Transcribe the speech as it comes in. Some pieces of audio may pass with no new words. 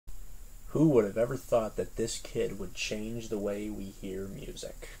Who would have ever thought that this kid would change the way we hear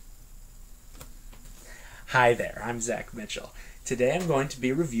music? Hi there, I'm Zach Mitchell. Today I'm going to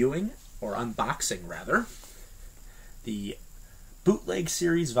be reviewing, or unboxing rather, the Bootleg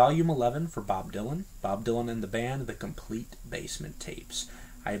Series Volume 11 for Bob Dylan and the Band, The Complete Basement Tapes.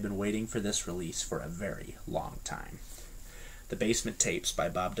 I have been waiting for this release for a very long time. The Basement Tapes by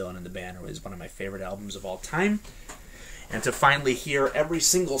Bob Dylan and the Band is one of my favorite albums of all time. And to finally hear every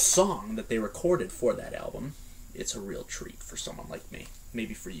single song that they recorded for that album, it's a real treat for someone like me.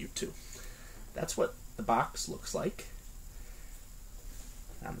 Maybe for you too. That's what the box looks like.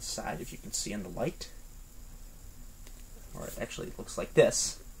 On the side, if you can see in the light. Or it actually looks like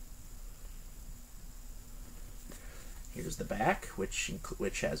this. Here's the back, which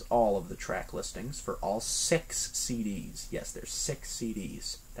has all of the track listings for all 6 CDs. Yes, there's 6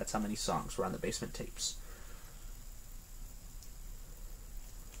 CDs. That's how many songs were on the Basement Tapes.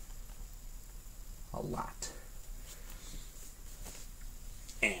 A lot.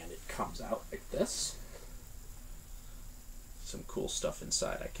 And it comes out like this. Some cool stuff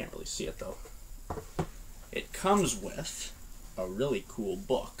inside. I can't really see it though. It comes with a really cool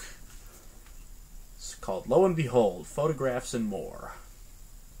book. It's called Lo and Behold, Photographs and More.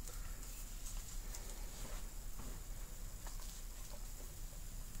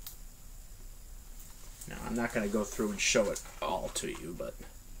 Now, I'm not going to go through and show it all to you, but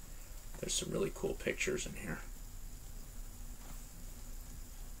there's some really cool pictures in here.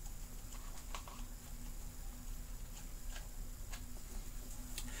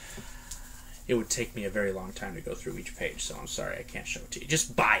 It would take me a very long time to go through each page, so I'm sorry I can't show it to you.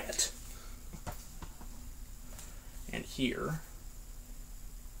 Just buy it. And here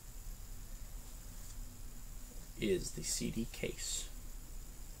is the CD case.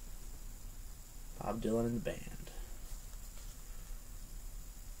 Bob Dylan and the Band.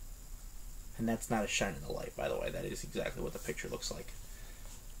 And that's not a shine in the light, by the way. That is exactly what the picture looks like.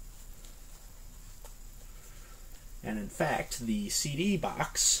 And in fact, the CD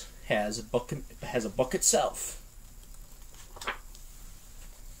box has a book itself.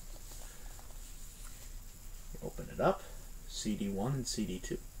 Open it up. CD1 and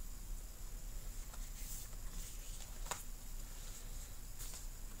CD2.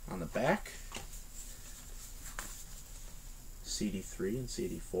 On the back, CD3 and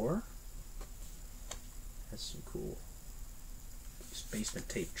CD4. Has some cool basement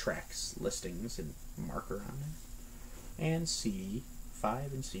tape tracks listings and marker on it. And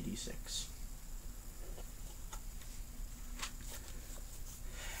CD5 and CD6.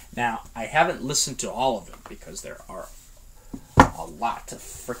 Now, I haven't listened to all of them because there are a lot of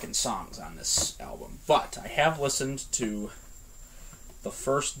frickin' songs on this album. But I have listened to the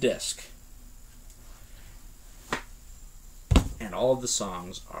first disc. And all of the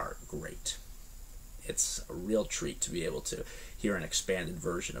songs are great. It's a real treat to be able to hear an expanded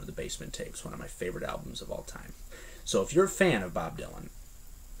version of the Basement Tapes, one of my favorite albums of all time. So if you're a fan of Bob Dylan,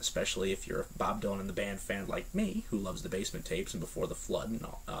 especially if you're a Bob Dylan and the Band fan like me, who loves the Basement Tapes and Before the Flood and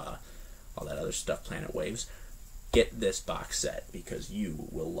all that other stuff, Planet Waves, get this box set because you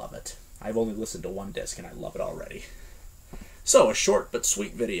will love it. I've only listened to one disc and I love it already. So, a short but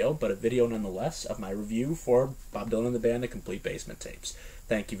sweet video, but a video nonetheless, of my review for Bob Dylan and the Band, The Complete Basement Tapes.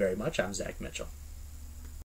 Thank you very much. I'm Zach Mitchell.